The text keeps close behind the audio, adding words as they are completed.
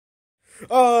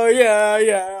Oh yeah,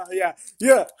 yeah, yeah,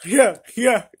 yeah, yeah,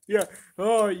 yeah, yeah.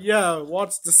 Oh yeah,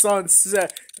 watch the sun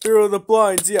set through the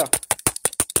blinds. Yeah,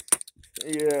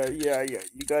 yeah, yeah, yeah.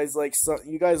 You guys like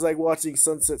watching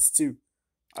sunsets too.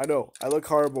 I know. I look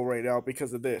horrible right now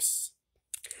because of this.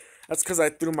 That's because I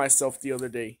threw myself the other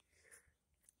day.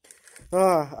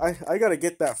 I gotta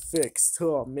get that fixed.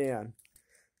 Oh man,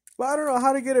 but I don't know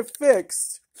how to get it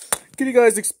fixed. Can you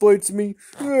guys explain to me?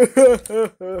 I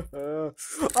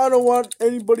don't want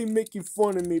anybody making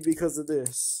fun of me because of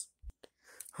this.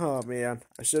 Oh man,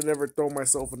 I should have never thrown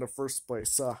myself in the first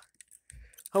place. Oh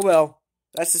well,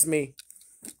 that's just me.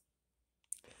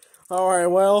 Alright,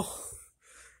 well,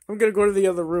 I'm gonna go to the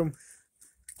other room.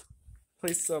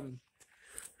 Play some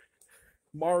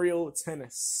Mario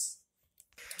Tennis.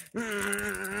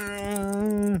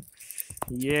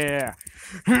 Yeah.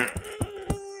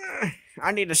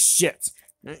 I need a shit.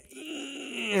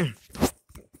 Hey,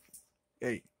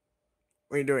 what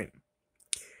are you doing?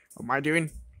 What am I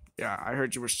doing? Yeah, I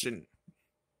heard you were shitting.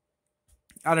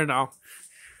 I don't know.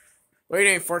 What are you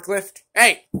doing, forklift?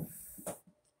 Hey!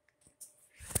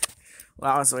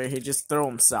 Well, so he just threw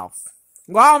himself.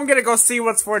 Well, I'm gonna go see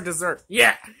what's for dessert.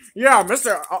 Yeah,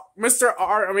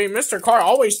 Mr. Carr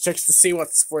always checks to see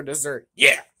what's for dessert.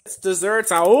 Yeah. It's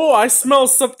desserts. Oh, I smell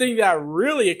something that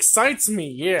really excites me.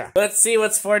 Yeah. Let's see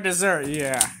what's for dessert.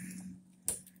 Yeah.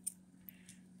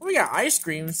 We got ice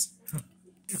creams.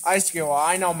 Ice cream. Well,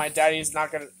 I know my daddy's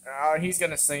not gonna. He's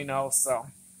gonna say no. So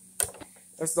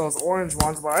there's those orange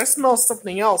ones, but I smell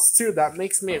something else too that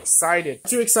makes me excited.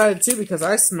 Too excited too because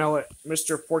I smell it,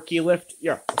 Mr. Forky Lift.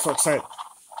 Yeah, I'm so excited.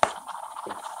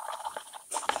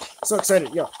 So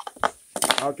excited. Yeah.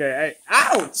 Okay. Hey.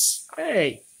 Ouch.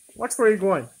 Hey. Watch where you're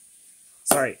going.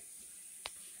 Sorry.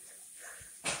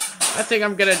 I think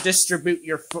I'm gonna distribute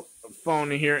your phone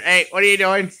here. Hey, what are you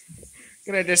doing?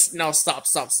 Gonna just no. Stop.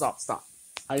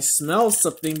 I smell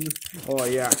something. Oh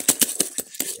yeah.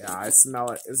 Yeah, I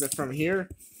smell it. Is it from here?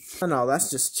 Oh no, that's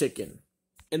just chicken.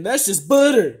 And that's just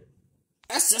butter.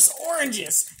 That's just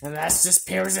oranges. And that's just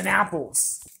pears and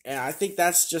apples. And I think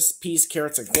that's just peas,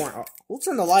 carrots, and corn. Oh, we'll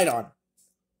turn the light on.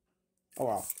 Oh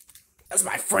well. That's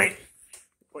my friend.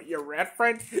 What, your red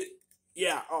friend?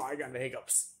 Yeah. Oh, I got the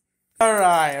hiccups.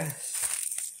 Alright.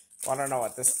 Well, I don't know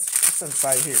what's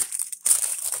inside here.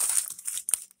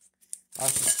 I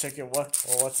was just checking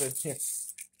what's in here.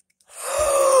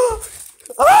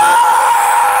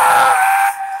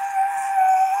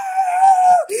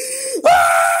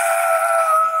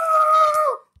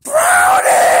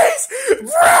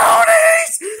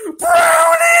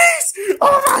 Brownies!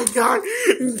 Oh my god!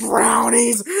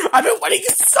 Brownies! I've been waiting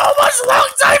so much long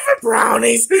time for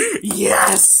brownies!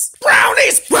 Yes!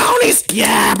 Brownies!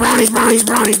 Yeah! Brownies!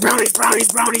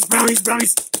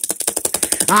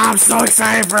 I'm so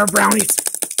excited for brownies!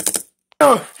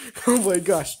 Oh my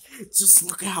gosh. Just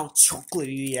look at how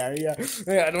chocolatey they are.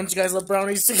 Yeah. Don't you guys love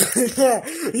brownies too?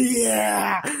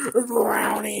 Yeah.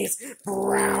 Brownies.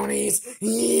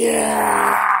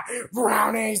 Yeah.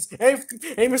 Brownies. Hey,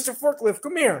 Mr. Forklift,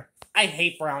 come here. I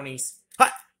hate brownies.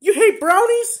 You hate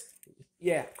brownies?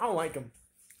 Yeah, I don't like them.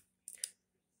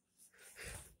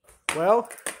 Well,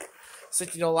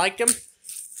 since you don't like them,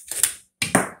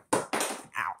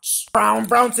 ouch.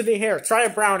 Brown to the hair. Try a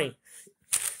brownie.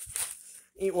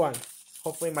 Eat one.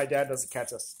 Hopefully my dad doesn't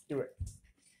catch us. Do it.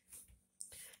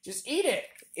 Just eat it.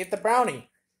 Eat the brownie.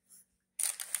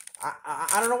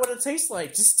 I don't know what it tastes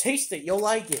like. Just taste it. You'll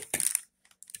like it.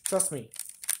 Trust me.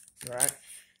 Alright.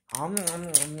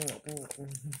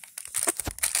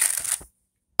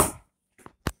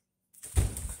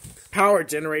 Power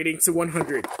generating to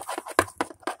 100.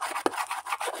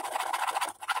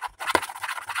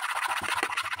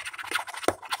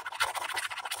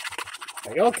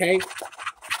 Are you okay?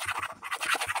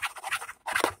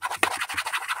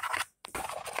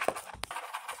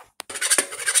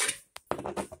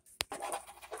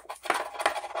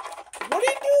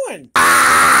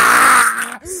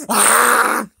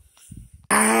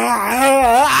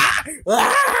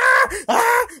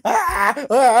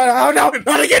 Oh no,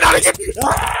 not again! I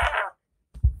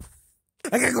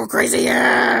gotta go crazy!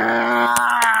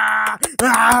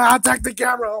 Attack the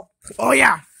camera! Oh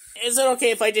yeah! Is it okay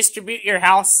if I distribute your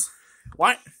house?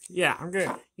 What? Yeah, I'm good.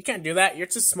 You can't do that, you're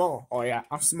too small. Oh yeah,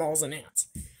 I'm small as an ant.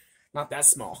 Not that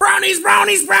small. Brownies!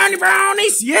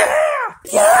 Yeah!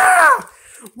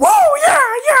 Whoa, yeah!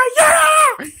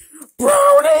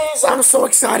 Brownies! I'm so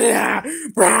excited!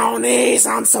 Brownies!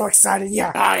 I'm so excited!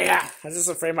 Yeah! Oh, yeah! I was just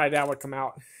afraid my dad would come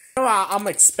out. I'm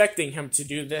expecting him to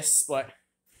do this, but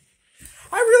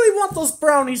I really want those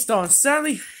brownies though.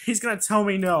 Sadly, he's gonna tell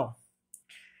me no.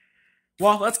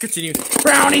 Well, let's continue.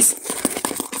 Brownies!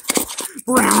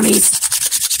 Brownies.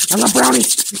 I love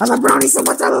brownies. I love brownies so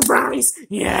much. I love brownies.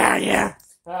 Yeah, yeah.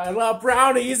 I love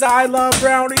brownies. I love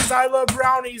brownies. I love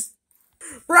brownies.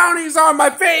 Brownies are my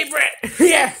favorite.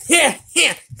 Yeah, yeah,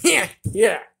 yeah, yeah,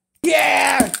 yeah,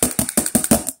 yeah.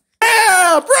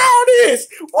 Yeah, brownies.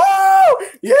 Whoa,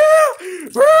 yeah,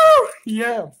 bro.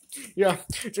 Yeah, yeah.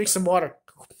 Drink some water.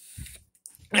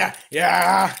 Yeah,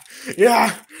 yeah,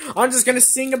 yeah. I'm just gonna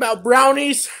sing about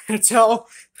brownies until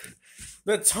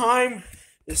the time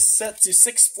is set to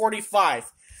 6:45.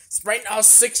 Right now,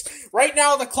 Right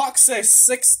now, the clock says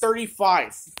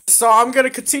 6:35. So I'm gonna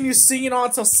continue singing on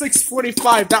until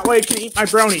 6:45. That way, I can eat my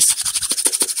brownies.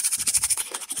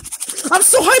 I'm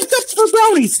so hyped up for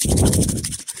brownies.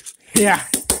 Yeah,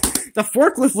 the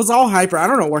forklift was all hyper. I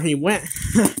don't know where he went.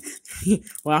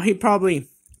 Well, he probably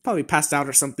passed out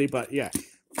or something. But yeah,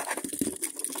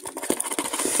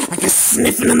 I can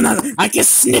sniff it in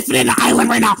the island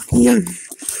right now.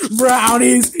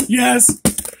 Brownies, yes.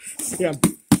 Yeah.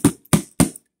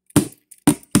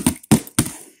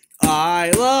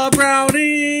 I love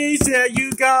brownies, yeah,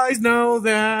 you guys know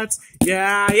that.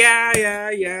 Yeah, yeah,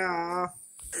 yeah, yeah.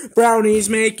 Brownies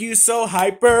make you so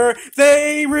hyper,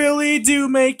 they really do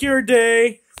make your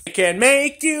day. They can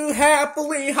make you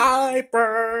happily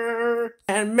hyper,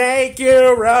 and make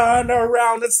you run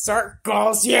around in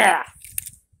circles, yeah.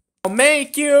 I'll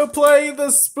make you play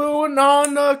the spoon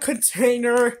on the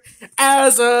container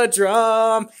as a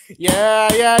drum.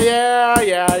 Yeah, yeah, yeah,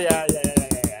 yeah, yeah, yeah.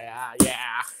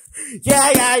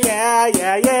 Yeah, yeah, yeah,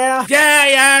 yeah, yeah, yeah,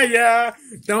 yeah, yeah.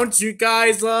 Don't you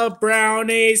guys love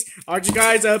brownies? Aren't you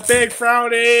guys a big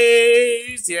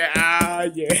brownies? Yeah,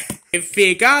 yeah. If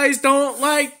you guys don't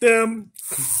like them,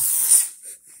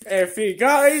 if you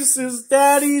guys'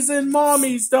 daddies and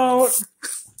mommies don't,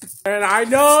 and I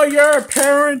know your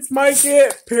parents might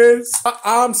get pissed, but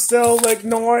I'm still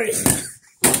ignoring.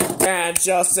 And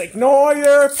just ignore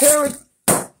your parents.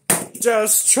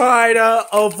 Just try to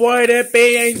avoid it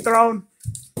being thrown.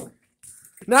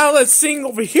 Now let's sing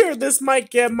over here. This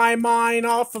might get my mind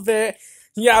off of it.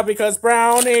 Yeah, because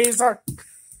brownies are...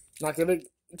 Not gonna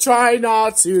try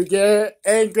not to get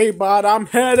angry, but I'm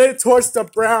headed towards the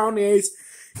brownies.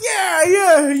 Yeah,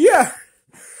 yeah, yeah.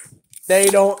 They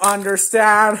don't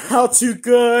understand how too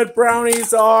good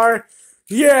brownies are.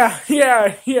 Yeah,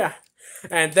 yeah, yeah.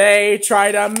 And they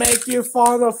try to make you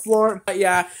fall on the floor. But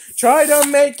yeah, try to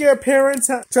make your parents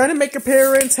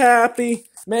happy.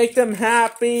 Make them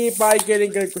happy by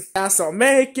getting good. Yeah, so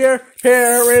make your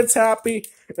parents happy.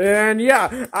 And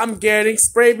yeah, I'm getting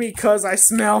sprayed because I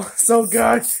smell so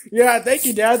good. Yeah, thank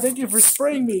you, Dad. Thank you for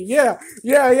spraying me. Yeah,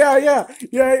 yeah, yeah, yeah,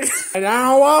 yeah. And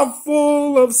now I'm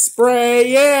full of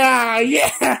spray. Yeah,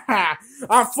 yeah.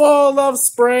 I'm full of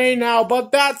spray now,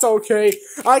 but that's okay.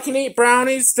 I can eat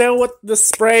brownies still with the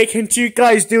spray. Can't you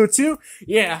guys do it too?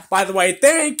 Yeah, by the way,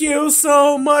 thank you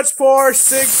so much for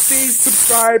 60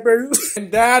 subscribers.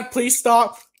 And Dad, please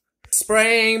stop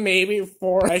spraying me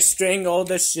before I strangle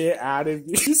the shit out of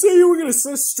you. You say you were gonna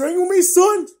strangle me,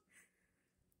 son?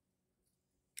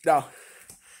 No.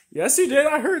 Yes, you did.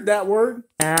 I heard that word.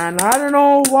 And I don't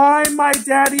know why my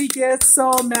daddy gets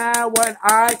so mad when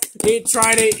I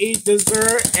try to eat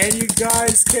dessert. And you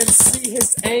guys can see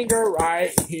his anger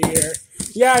right here.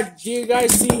 Yeah, do you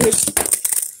guys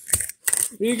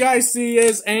see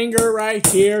his anger right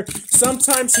here?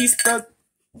 Sometimes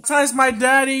my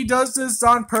daddy does this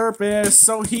on purpose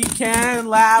so he can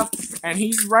laugh, and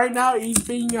he's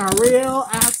being a real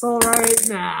asshole right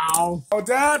now. Oh,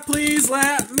 Dad, please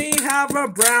let me have a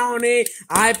brownie.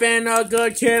 I've been a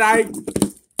good kid.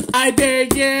 I've been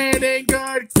getting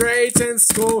good grades in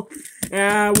school.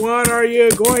 And what are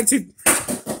you going to...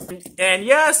 And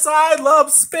yes, I love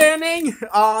spinning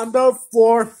on the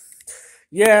floor.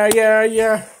 Yeah, yeah,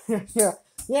 yeah, yeah,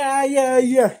 yeah, yeah,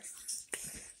 yeah.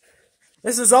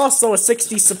 This is also a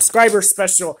 60 subscriber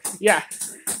special. Yeah.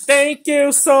 Thank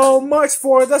you so much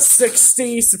for the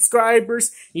 60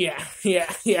 subscribers. Yeah,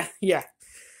 yeah, yeah, yeah.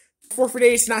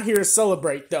 448's not here to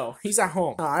celebrate, though. He's at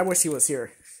home. Oh, I wish he was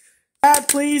here. Dad,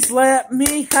 please let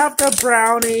me have the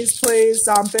brownies, please.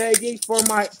 I'm begging for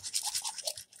my...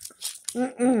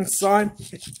 son.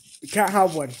 You can't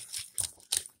have one.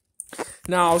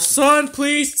 Now, son,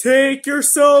 please take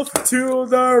yourself to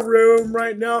the room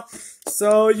right now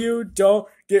so you don't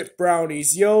get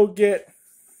brownies. You'll get,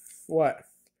 what?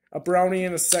 A brownie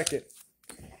in a second.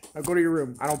 Now go to your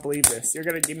room. I don't believe this. You're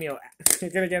gonna give me a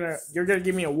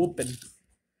whooping.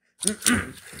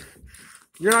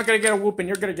 You're not gonna get a whooping.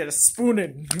 You're gonna get a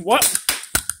spooning. What?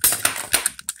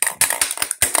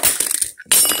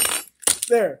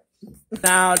 There.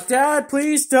 Now, Dad,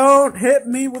 please don't hit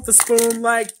me with a spoon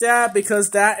like that, because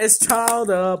that is child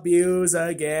abuse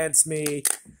against me.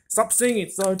 Stop singing,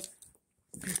 son.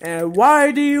 And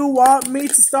why do you want me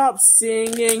to stop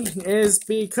singing? Is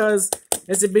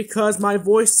it because my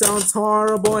voice sounds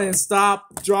horrible? And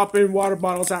stop dropping water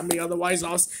bottles at me, otherwise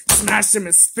I'll smash them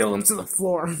and spill them to the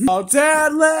floor. Oh,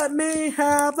 Dad, let me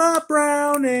have a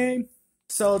brownie.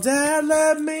 So, Dad,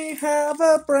 let me have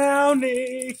a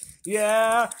brownie.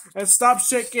 Yeah, and stop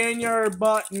shaking your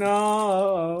butt,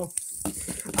 no.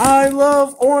 I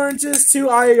love oranges too.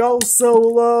 I also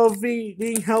love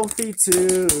eating healthy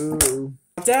too.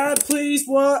 Dad, please,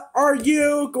 what are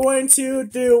you going to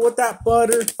do with that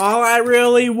butter? All I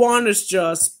really want is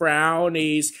just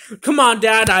brownies. Come on,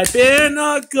 Dad, I've been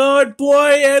a good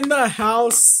boy in the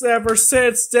house ever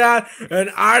since, Dad, and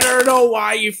I don't know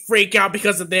why you freak out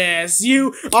because of this.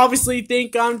 You obviously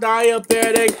think I'm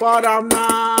diabetic, but I'm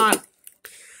not.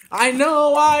 I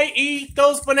know I eat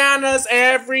those bananas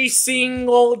every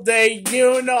single day.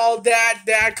 You know that,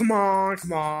 Dad. Come on,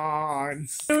 come on.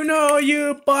 You know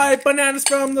you buy bananas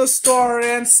from the store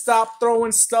and stop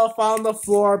throwing stuff on the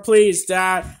floor, please,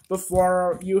 Dad,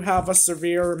 before you have a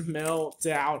severe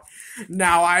meltdown.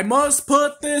 Now I must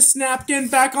put this napkin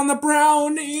back on the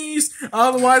brownies,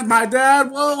 otherwise my dad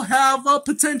will have a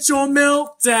potential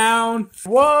meltdown.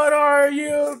 What are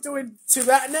you doing to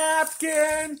that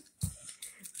napkin?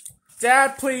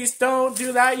 Dad, please don't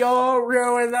do that. You'll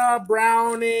ruin the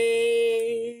brownies.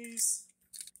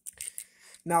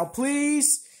 Now,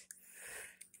 please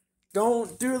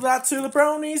don't do that to the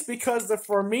brownies because they're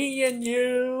for me and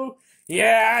you.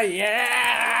 Yeah,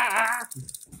 yeah.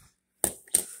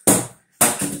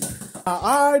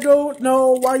 I don't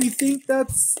know why you think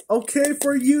that's okay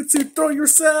for you to throw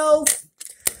yourself.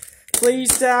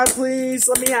 Please, Dad, please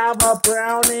let me have a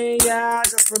brownie. Yeah,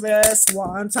 just for this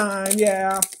one time.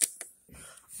 Yeah.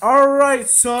 Alright,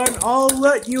 son, I'll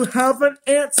let you have an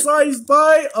ant-sized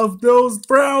bite of those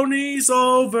brownies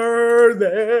over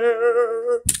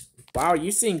there. Wow,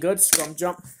 you seen good, Scrum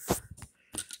Jump.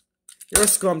 You're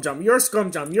Scrum Jump, you're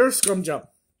Scrum Jump, you're Scrum Jump.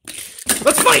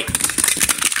 Let's fight!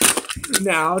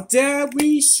 Now, Dad,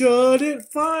 we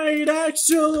shouldn't fight,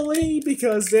 actually,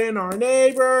 because then our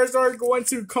neighbors are going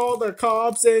to call the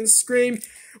cops and scream,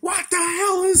 "What the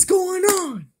hell is going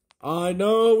on?" I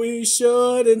know we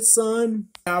shouldn't, son.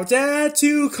 Now, Dad,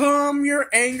 to calm your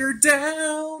anger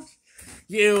down,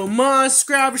 you must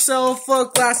grab yourself a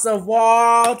glass of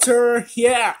water.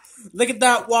 Yeah, look at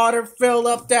that water fill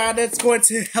up, Dad. It's going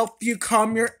to help you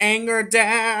calm your anger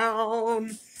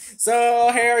down.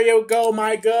 So here you go,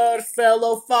 my good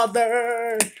fellow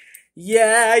father.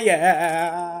 Yeah,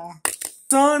 yeah.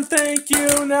 Son, thank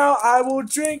you. Now I will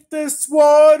drink this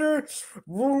water.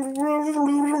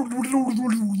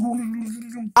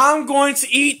 I'm going to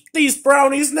eat these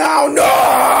brownies now.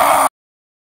 No!